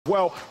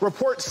Well,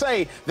 reports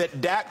say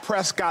that Dak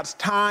Prescott's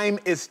time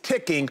is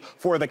ticking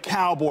for the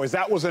Cowboys.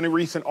 That was in a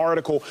recent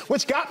article,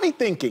 which got me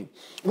thinking,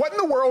 what in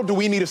the world do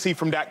we need to see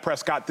from Dak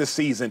Prescott this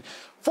season?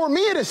 For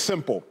me, it is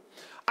simple.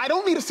 I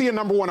don't need to see a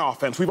 #1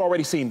 offense. We've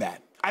already seen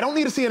that. I don't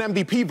need to see an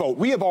MVP vote.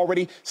 We have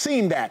already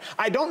seen that.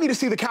 I don't need to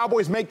see the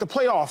Cowboys make the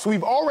playoffs.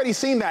 We've already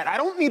seen that. I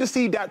don't need to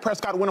see Dak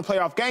Prescott win a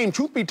playoff game.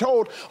 Truth be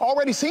told,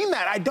 already seen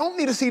that. I don't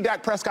need to see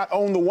Dak Prescott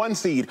own the 1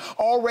 seed.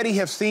 Already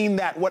have seen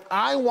that. What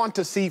I want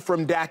to see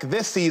from Dak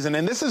this season,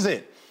 and this is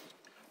it,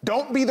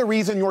 don't be the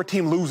reason your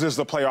team loses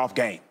the playoff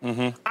game.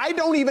 I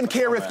don't even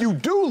care if you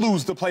do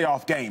lose the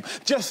playoff game.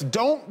 Just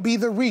don't be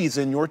the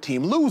reason your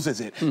team loses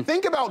it.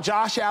 Think about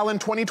Josh Allen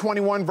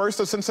 2021 versus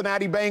the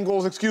Cincinnati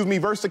Bengals,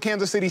 versus the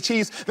Kansas City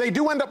Chiefs. They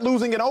do end up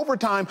losing in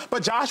overtime,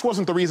 but Josh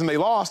wasn't the reason they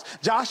lost.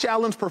 Josh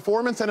Allen's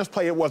performance and his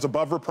play, it was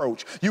above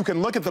reproach. You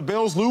can look at the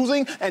Bills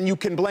losing, and you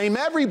can blame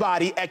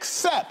everybody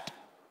except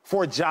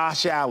for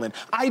Josh Allen.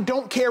 I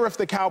don't care if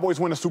the Cowboys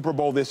win a Super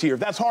Bowl this year.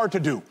 That's hard to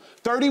do.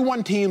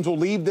 31 teams will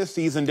leave this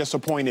season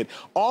disappointed.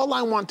 All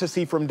I want to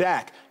see from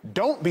Dak,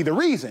 don't be the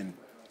reason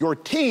your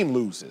team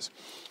loses.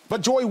 But,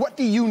 Joy, what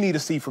do you need to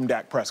see from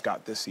Dak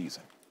Prescott this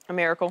season? A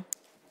miracle.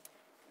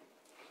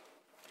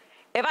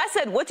 If I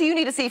said, what do you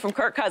need to see from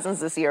Kirk Cousins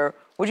this year,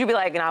 would you be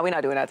like, nah, we're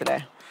not doing that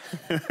today?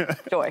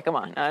 Joy, come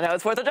on. I know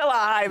it's 4th of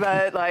July,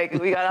 but, like,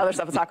 we got other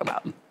stuff to talk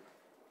about.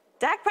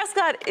 Dak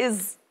Prescott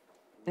is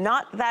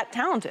not that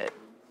talented.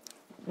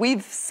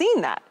 We've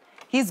seen that.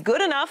 He's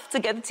good enough to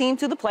get the team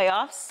to the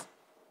playoffs.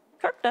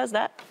 Kirk does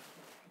that.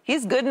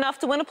 He's good enough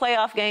to win a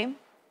playoff game.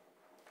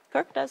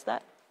 Kirk does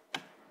that.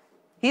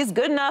 He's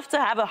good enough to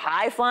have a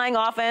high-flying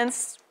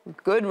offense,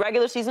 good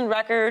regular season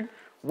record,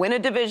 win a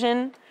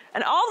division,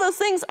 and all those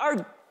things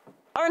are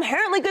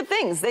inherently good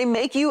things. They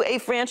make you a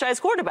franchise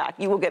quarterback.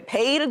 You will get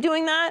paid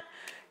doing that.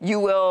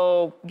 You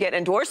will get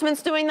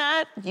endorsements doing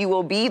that. You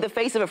will be the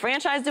face of a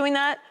franchise doing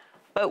that.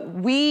 But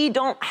we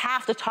don't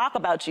have to talk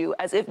about you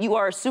as if you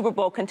are a Super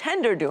Bowl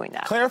contender doing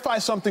that. Clarify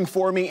something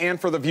for me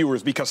and for the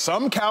viewers, because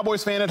some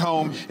Cowboys fan at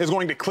home is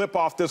going to clip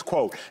off this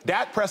quote.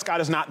 Dak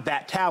Prescott is not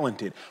that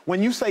talented.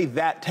 When you say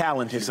that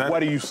talented,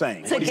 what are you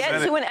saying? To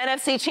get to an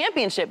NFC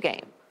championship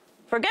game.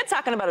 Forget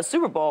talking about a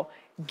Super Bowl.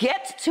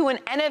 Get to an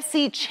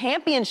NFC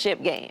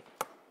championship game.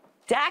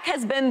 Dak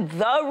has been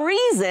the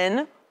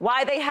reason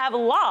why they have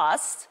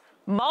lost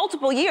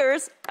multiple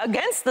years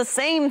against the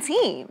same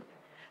team.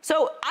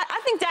 So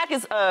I think Dak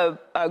is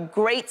a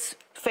great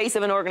face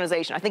of an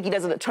organization. I think he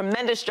does a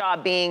tremendous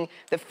job being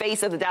the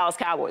face of the Dallas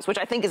Cowboys, which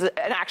I think is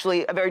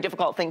actually a very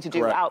difficult thing to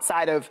do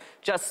outside of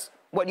just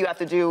what you have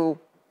to do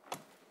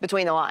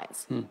between the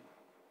lines.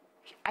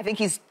 I think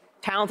he's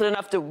talented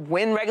enough to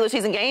win regular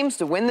season games,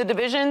 to win the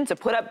division, to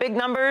put up big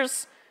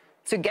numbers,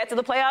 to get to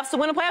the playoffs, to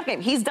win a playoff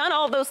game. He's done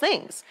all of those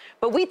things.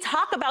 But we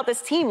talk about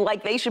this team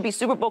like they should be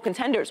Super Bowl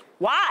contenders.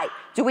 Why?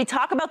 Do we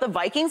talk about the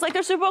Vikings like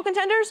they're Super Bowl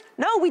contenders?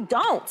 No, we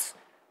don't.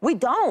 We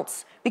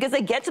don't, because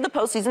they get to the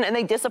postseason and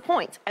they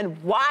disappoint.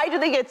 And why do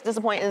they get to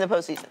disappoint in the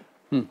postseason?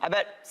 I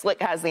bet Slick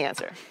has the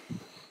answer.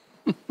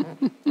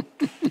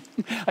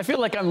 I feel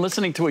like I'm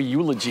listening to a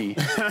eulogy.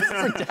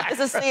 This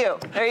is for you.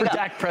 There you go.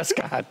 Dak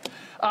Prescott.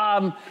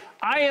 I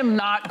am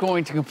not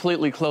going to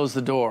completely close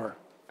the door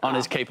on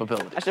his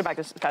capability. I should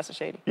have passed to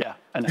Shady. Yeah,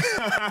 I know.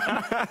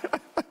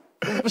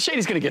 Well,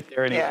 Shady's going to get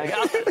there anyway.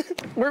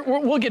 Yeah.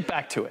 We'll get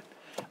back to it.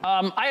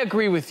 I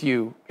agree with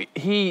you.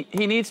 He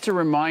needs to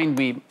remind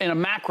me, in a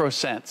macro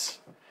sense,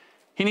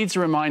 he needs to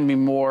remind me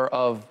more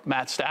of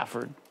Matt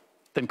Stafford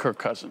than Kirk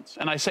Cousins.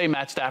 And I say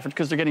Matt Stafford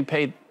because they're getting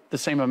paid the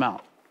same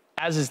amount,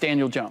 as is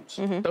Daniel Jones.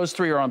 Those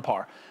three are on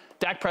par.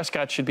 Dak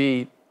Prescott should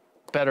be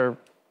better.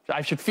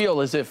 I should feel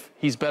as if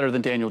he's better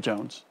than Daniel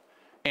Jones.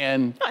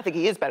 And I think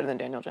he is better than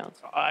Daniel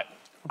Jones.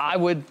 I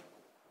would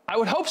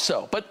hope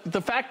so. But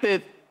the fact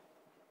that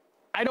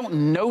I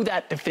don't know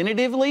that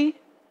definitively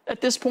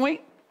at this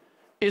point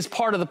is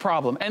part of the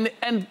problem.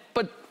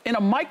 But on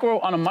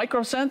a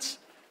micro sense,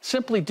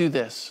 simply do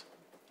this.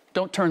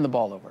 Don't turn the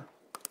ball over.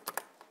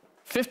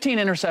 15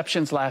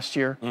 interceptions last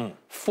year,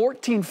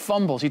 14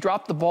 fumbles. He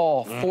dropped the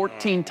ball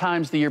 14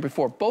 times the year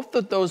before. Both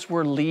of those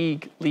were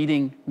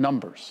league-leading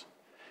numbers.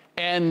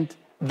 And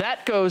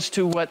that goes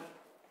to what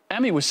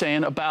Emmy was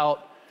saying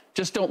about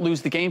just don't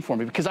lose the game for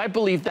me, because I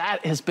believe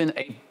that has been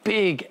a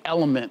big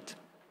element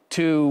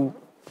to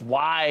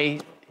why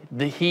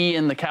he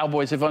and the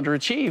Cowboys have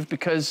underachieved,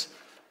 because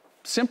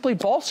simply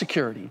ball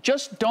security.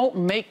 Just don't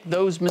make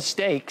those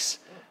mistakes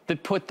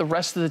that put the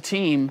rest of the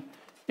team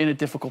in a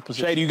difficult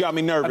position. Shady, you got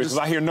me nervous because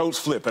I hear notes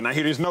flipping. I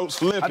hear these notes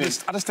flipping. I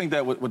just think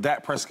that with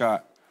Dak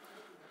Prescott,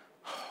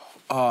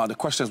 the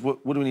question is,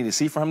 what do we need to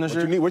see from him this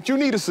year? What you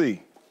need to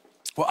see?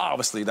 Well,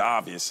 obviously, the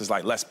obvious is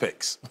like less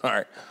picks. All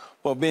right.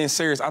 Well, being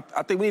serious, I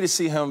think we need to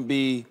see him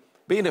being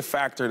the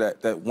factor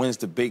that wins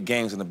the big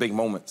games and the big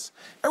moments.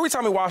 Every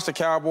time we watch the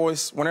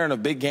Cowboys, when they're in a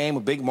big game, a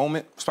big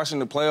moment, especially in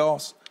the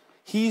playoffs,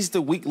 he's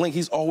the weak link.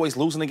 He's always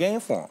losing the game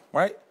for them,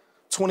 right?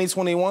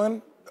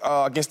 2021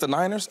 against the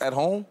Niners at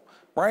home,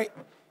 right?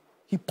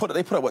 They put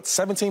up, what,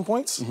 17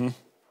 points?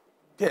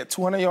 He had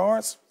 200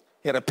 yards.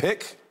 He had a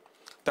pick.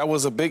 that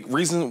was a big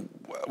reason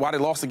why they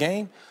lost the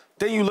game.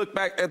 Then you look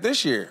back at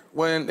this year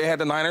when they had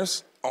the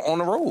Niners on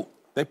the road.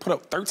 They put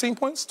up 13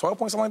 points, 12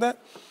 points, something like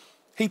that.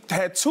 He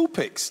had 2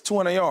 picks,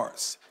 200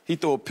 yards. He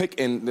threw a pick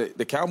in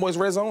the Cowboys'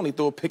 red zone. He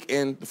threw a pick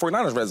in the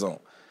 49ers' red zone.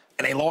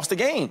 And they lost the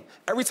game.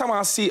 Every time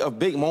I see a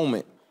big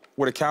moment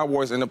where the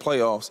Cowboys in the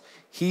playoffs,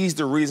 he's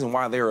the reason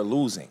why they are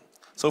losing.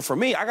 So for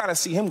me, I got to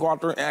see him go out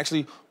there and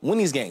actually win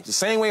these games. The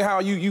same way how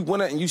you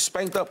went and you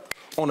spanked up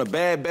on a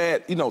bad,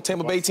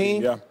 Tampa Bay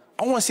team. Yeah.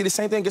 I want to see the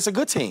same thing against a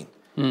good team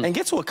and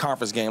get to a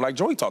conference game like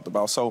Joey talked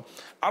about. So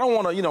I don't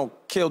want to,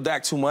 kill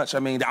Dak too much. I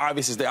mean, the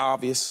obvious is the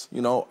obvious.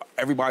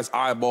 Everybody's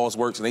eyeballs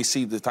works and they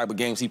see the type of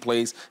games he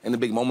plays in the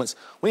big moments.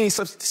 We need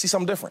to see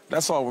something different.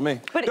 That's all with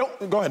me. But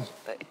go ahead.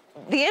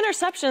 The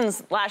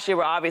interceptions last year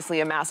were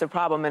obviously a massive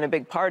problem and a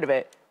big part of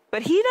it.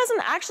 But he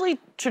doesn't actually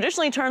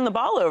traditionally turn the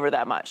ball over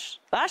that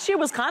much. Last year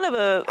was kind of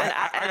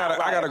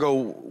I gotta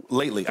go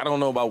lately. I don't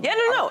know about. Yeah,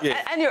 no.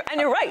 Yeah. And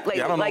you're right. Lately.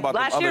 Yeah, I don't know about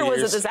last year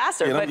was a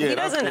disaster. Yeah, but he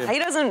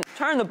doesn't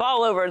turn the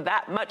ball over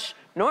that much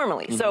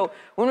normally. Mm-hmm. So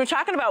when we're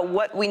talking about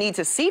what we need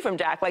to see from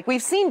Dak,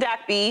 we've seen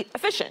Dak be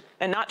efficient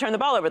and not turn the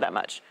ball over that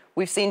much.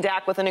 We've seen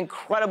Dak with an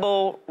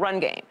incredible run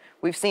game.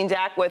 We've seen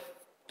Dak with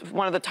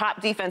one of the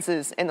top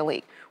defenses in the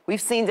league.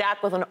 We've seen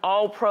Dak with an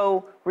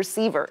all-pro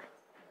receiver.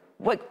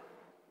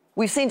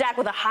 We've seen Dak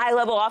with a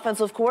high-level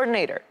offensive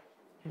coordinator,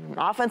 an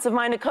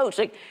offensive-minded coach.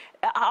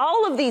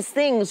 All of these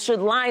things should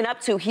line up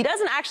to he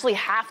doesn't actually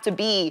have to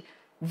be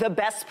the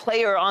best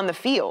player on the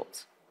field.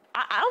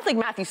 I don't think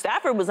Matthew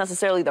Stafford was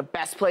necessarily the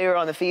best player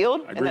on the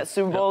field in that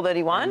Super Bowl that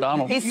he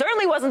won. He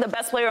certainly wasn't the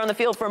best player on the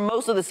field for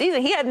most of the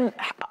season. He had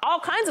all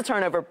kinds of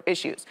turnover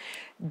issues.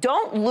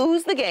 Don't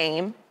lose the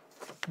game.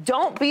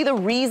 Don't be the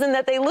reason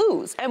that they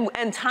lose.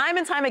 And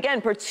time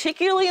again,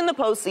 particularly in the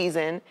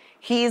postseason,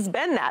 he's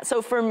been that.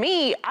 So for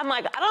me, I'm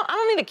like, I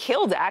don't need to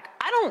kill Dak.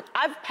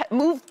 I've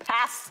moved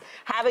past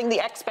having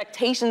the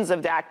expectations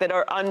of Dak that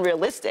are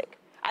unrealistic.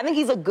 I think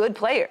he's a good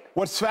player.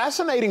 What's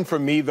fascinating for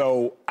me,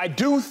 though, I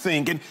do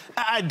think, and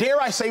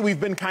dare I say we've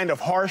been kind of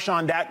harsh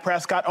on Dak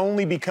Prescott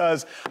only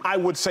because I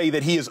would say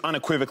that he is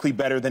unequivocally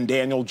better than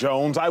Daniel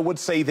Jones. I would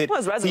say that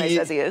his resume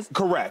says he is.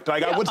 Correct.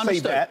 I would say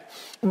that.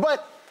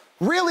 But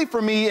really,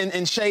 for me,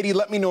 and Shady,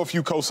 let me know if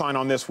you co-sign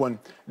on this one,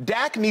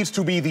 Dak needs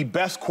to be the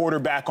best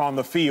quarterback on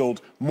the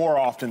field more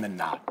often than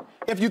not.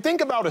 If you think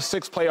about his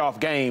 6 playoff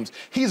games,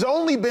 he's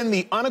only been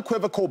the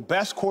unequivocal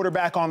best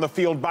quarterback on the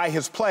field by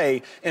his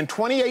play in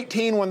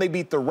 2018 when they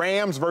beat the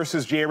Rams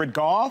versus Jared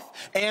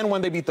Goff and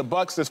when they beat the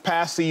Bucs this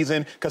past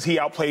season because he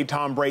outplayed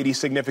Tom Brady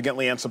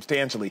significantly and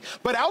substantially.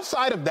 But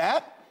outside of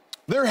that,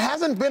 there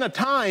hasn't been a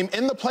time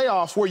in the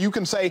playoffs where you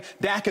can say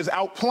Dak is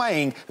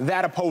outplaying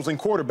that opposing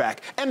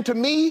quarterback. And to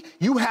me,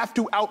 you have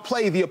to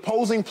outplay the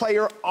opposing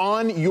player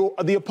on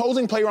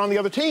the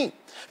other team,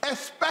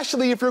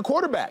 especially if you're a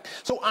quarterback.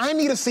 So I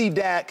need to see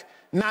Dak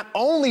not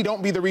only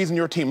don't be the reason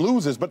your team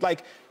loses, but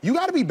you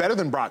got to be better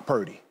than Brock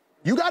Purdy.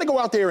 You got to go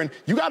out there and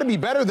you got to be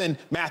better than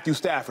Matthew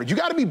Stafford. You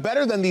got to be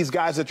better than these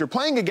guys that you're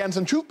playing against.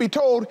 And truth be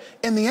told,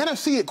 in the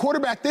NFC at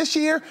quarterback this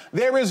year,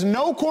 there is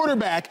no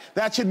quarterback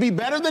that should be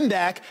better than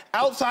Dak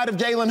outside of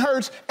Jalen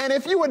Hurts. And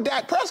if you're a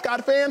Dak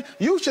Prescott fan,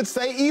 you should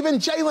say even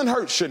Jalen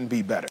Hurts shouldn't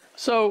be better.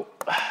 So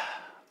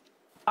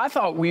I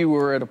thought we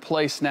were at a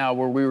place now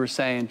where we were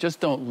saying just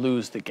don't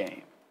lose the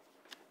game.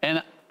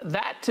 And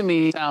that to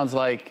me sounds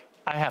like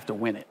I have to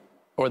win it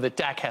or that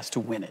Dak has to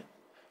win it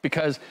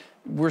because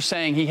we're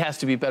saying he has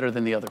to be better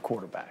than the other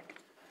quarterback.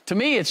 To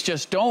me, it's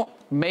just don't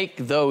make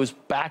those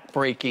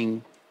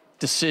back-breaking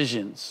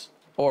decisions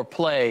or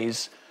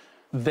plays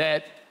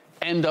that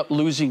end up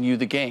losing you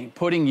the game,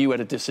 putting you at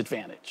a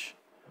disadvantage.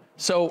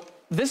 So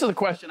this is the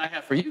question I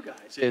have for you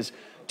guys is,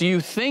 do you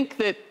think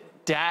that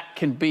Dak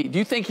can be, do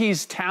you think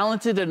he's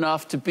talented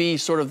enough to be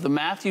sort of the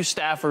Matthew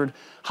Stafford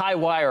high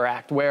wire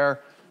act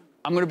where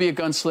I'm going to be a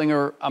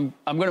gunslinger. I'm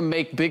going to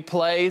make big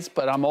plays,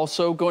 but I'm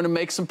also going to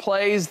make some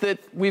plays that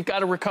we've got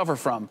to recover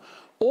from.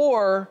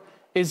 Or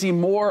is he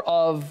more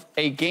of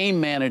a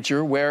game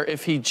manager where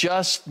if he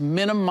just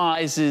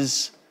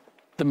minimizes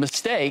the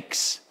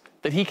mistakes,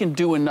 that he can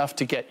do enough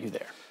to get you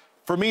there?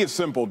 For me, it's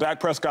simple.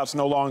 Dak Prescott's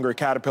no longer a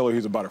caterpillar.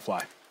 He's a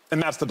butterfly.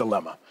 And that's the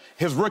dilemma.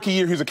 His rookie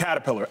year, he's a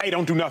caterpillar. Hey,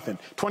 don't do nothing.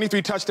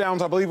 23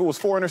 touchdowns. I believe it was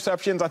 4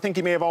 interceptions. I think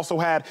he may have also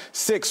had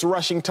 6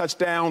 rushing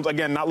touchdowns.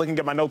 Again, not looking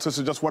at my notes. This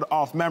is just what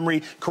off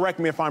memory. Correct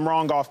me if I'm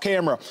wrong off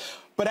camera.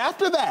 But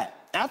after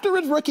that, after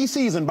his rookie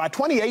season, by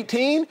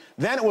 2018,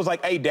 then it was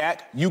like, hey,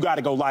 Dak, you got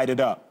to go light it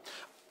up.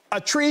 A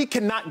tree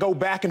cannot go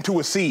back into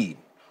a seed.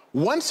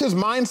 Once his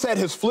mindset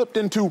has flipped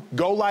into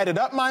go light it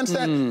up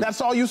mindset,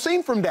 that's all you've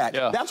seen from Dak.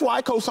 Yeah. That's why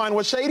I co-signed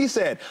what Shady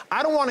said.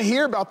 I don't want to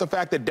hear about the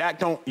fact that Dak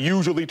don't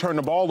usually turn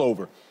the ball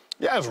over.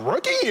 Yeah, his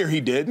rookie year he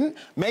didn't.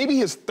 Maybe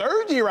his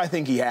third year I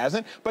think he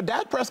hasn't. But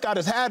Dak Prescott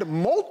has had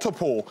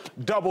multiple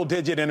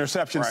double-digit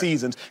interception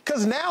seasons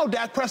because now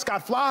Dak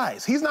Prescott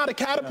flies. He's not a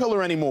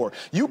caterpillar anymore.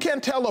 You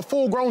can't tell a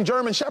full-grown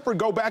German Shepherd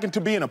go back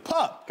into being a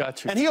pup.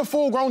 Got you. And he a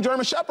full-grown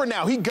German Shepherd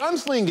now. He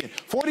gunslinging,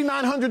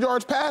 4,900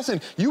 yards passing.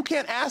 You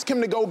can't ask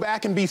him to go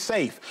back and be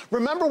safe.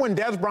 Remember when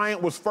Dez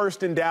Bryant was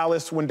first in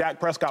Dallas when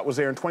Dak Prescott was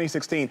there in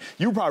 2016?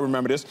 You probably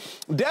remember this.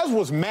 Dez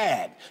was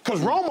mad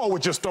because Romo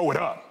would just throw it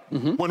up.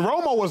 When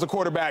Romo was the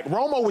quarterback,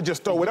 Romo would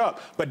just throw it up.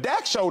 But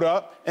Dak showed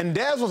up, and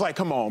Dez was like,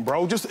 come on,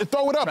 bro, just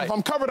throw it up. If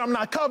I'm covered, I'm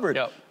not covered.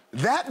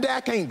 That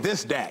Dak ain't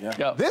this Dak.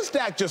 This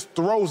Dak just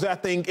throws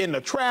that thing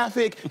into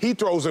traffic. He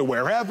throws it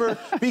wherever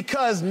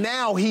because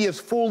now he is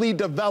fully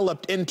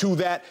developed into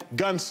that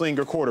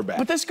gunslinger quarterback.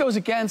 But this goes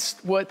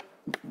against what,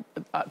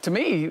 to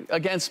me,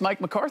 against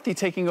Mike McCarthy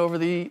taking over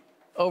the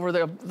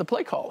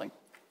play calling.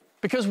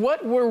 Because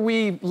what were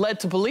we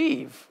led to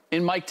believe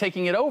in Mike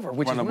taking it over?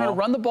 Which is we're going to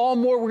run the ball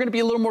more, we're going to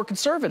be a little more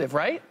conservative,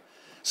 right?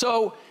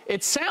 So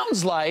it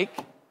sounds like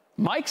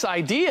Mike's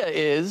idea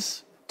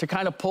is to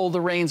kind of pull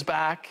the reins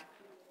back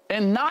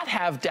and not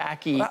have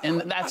Dacky,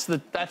 and that's the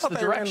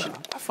direction.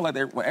 I feel like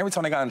every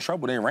time they got in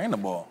trouble, they ran the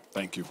ball.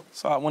 Thank you.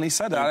 So when he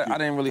said that, I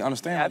didn't really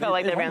understand. Yeah, I felt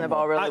like they ran the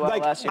ball really well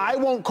last year. I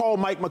won't call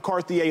Mike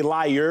McCarthy a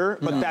liar,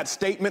 but that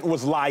statement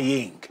was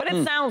lying. But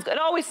it sounds good. It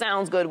always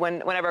sounds good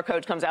whenever a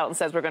coach comes out and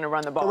says we're going to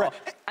run the ball.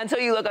 Correct. Until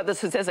you look at the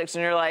statistics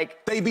and you're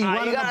like, they be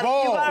running the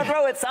ball. You got to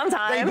throw it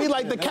sometime. They be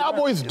like the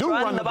Cowboys do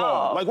run the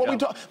ball. Like what we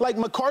talk. Like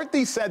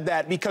McCarthy said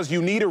that because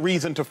you need a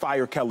reason to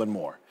fire Kellen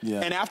Moore.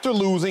 And after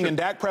losing, and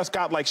Dak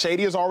Prescott, like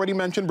Shady has already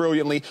mentioned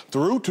brilliantly,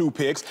 threw 2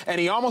 picks, and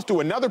he almost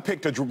threw another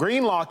pick to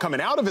Greenlaw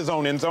coming out of his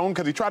own end zone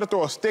because he tried to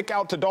throw a stick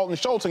out to Dalton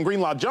Schultz, and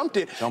Greenlaw jumped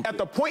it. At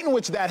the point in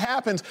which that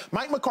happens,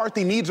 Mike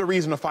McCarthy needs a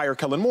reason to fire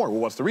Kellen Moore.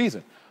 Well, what's the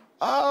reason?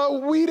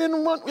 We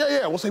didn't run.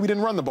 We'll say we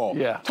didn't run the ball.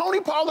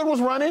 Tony Pollard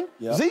was running.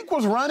 Zeke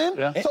was running.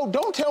 So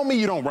don't tell me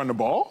you don't run the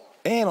ball.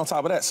 And on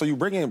top of that, so you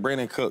bring in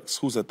Brandon Cooks,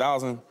 who's a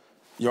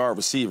 1,000-yard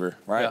receiver,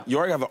 right? You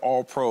already have an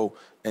all-pro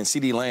and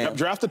CD Lamb.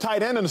 Draft a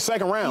tight end in the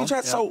second round.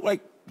 So,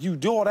 like, you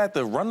do all that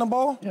to run the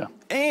ball?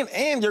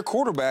 And your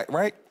quarterback,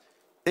 right,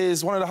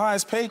 is one of the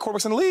highest paid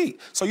quarterbacks in the league.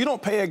 So you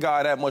don't pay a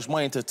guy that much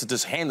money to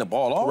just hand the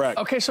ball off. Correct.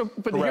 Okay, so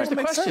but here's the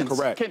question.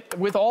 Correct.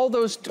 With all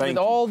those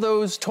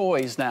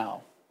toys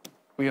now,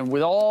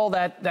 with all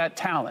that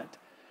talent,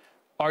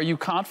 are you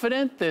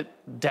confident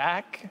that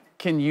Dak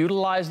can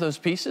utilize those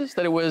pieces?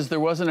 That there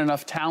wasn't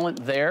enough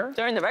talent there?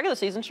 During the regular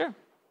season, sure.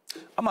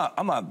 I'm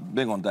not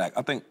big on Dak.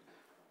 I think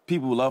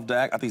people who love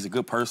Dak, I think he's a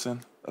good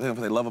person. I think that's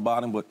what they love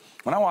about him. But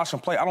when I watch him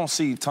play, I don't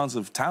see tons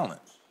of talent.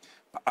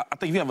 I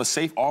think if you have a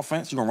safe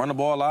offense, you can run the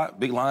ball a lot,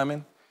 big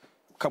lineman,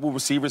 a couple of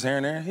receivers here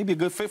and there, he'd be a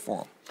good fit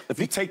for him. If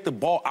you take the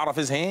ball out of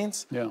his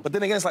hands, but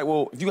then again, it's like,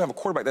 well, if you have a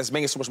quarterback that's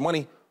making so much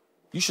money,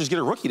 you should just get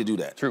a rookie to do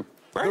that. True.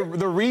 Right?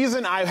 The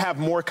reason I have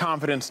more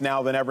confidence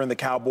now than ever in the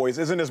Cowboys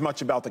isn't as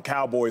much about the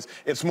Cowboys.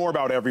 It's more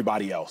about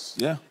everybody else.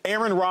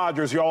 Aaron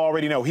Rodgers, y'all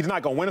already know, he's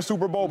not going to win a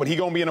Super Bowl, but he's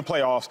going to be in the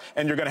playoffs,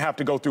 and you're going to have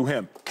to go through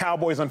him.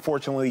 Cowboys,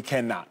 unfortunately,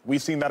 cannot.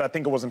 We've seen that, I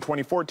think it was in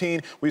 2014.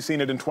 We've seen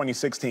it in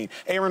 2016.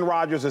 Aaron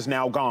Rodgers is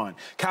now gone.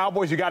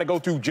 Cowboys, you got to go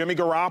through Jimmy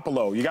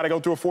Garoppolo. You got to go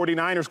through a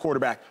 49ers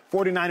quarterback.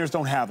 49ers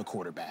don't have a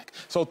quarterback.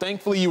 So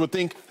thankfully, you would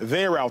think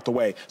they're out the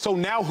way. So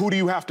now who do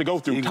you have to go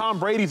through? Tom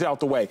Brady's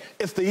out the way.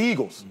 It's the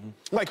Eagles.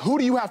 Like, who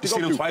do you have to go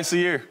through? See them twice a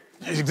year.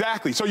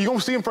 Exactly. So you're going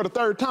to see him for the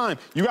third time.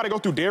 You got to go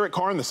through Derek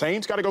Carr and the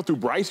Saints. Got to go through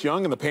Bryce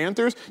Young and the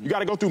Panthers. You got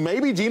to go through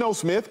maybe Geno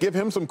Smith. Give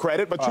him some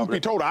credit. But truth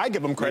be told, I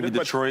give him credit.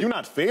 But you're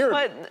not fair.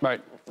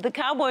 But the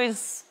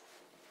Cowboys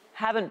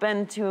haven't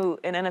been to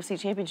an NFC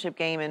Championship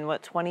game in,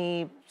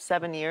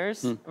 27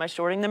 years? Am I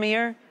shorting them a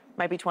year?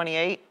 Might be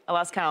 28. I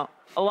lost count.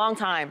 A long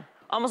time.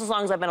 Almost as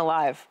long as I've been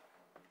alive.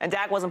 And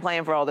Dak wasn't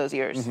playing for all those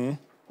years.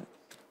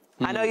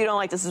 I know you don't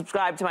like to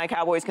subscribe to my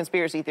Cowboys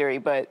conspiracy theory,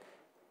 but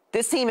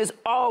this team is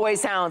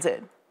always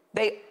talented.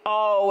 They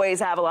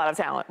always have a lot of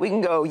talent. We can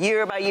go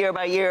year by year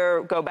by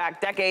year, go back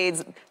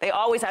decades. They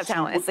always have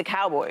talent. It's the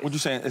Cowboys. What you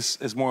saying?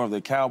 It's more of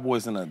the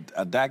Cowboys than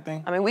a Dak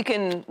thing? I mean, we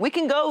can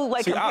go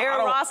like compare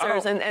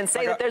rosters and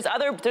say that there's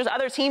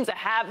other teams that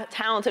have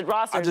talented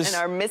rosters and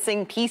are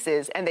missing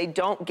pieces, and they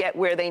don't get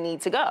where they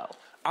need to go.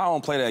 I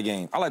don't play that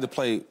game. I like to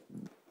play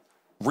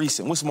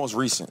recent. What's the most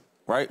recent?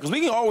 Right? Because we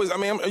can always, I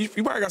mean,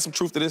 you probably got some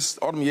truth to this,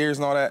 all them years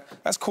and all that.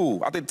 That's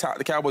cool. I think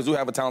the Cowboys do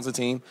have a talented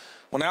team.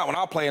 When I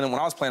was playing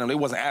them, they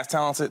wasn't as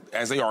talented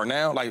as they are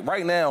now. Like,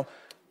 right now,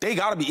 they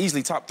got to be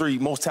easily top 3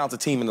 most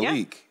talented team in the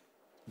league.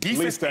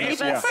 Defense and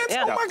offense?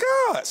 Oh,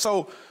 my God.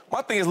 So,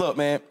 my thing is, look,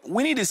 man,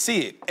 we need to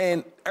see it.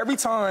 And every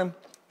time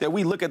that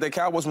we look at the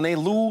Cowboys, when they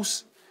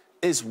lose,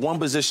 it's one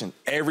position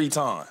every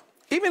time.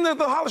 Even the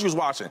Hollis was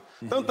watching.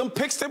 Them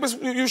picks that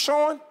you're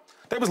showing,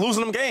 they was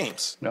losing them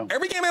games.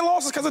 Every game they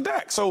lost is because of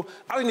Dak. So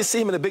I didn't see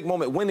him in a big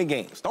moment winning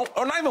games.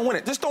 Or not even win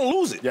it. Just don't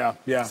lose it.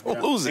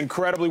 Don't lose it.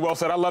 Incredibly well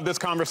said. I love this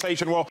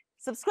conversation. Well,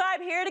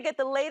 subscribe here to get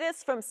the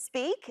latest from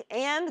Speak,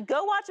 and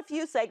go watch a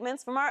few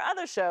segments from our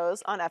other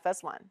shows on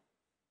FS1.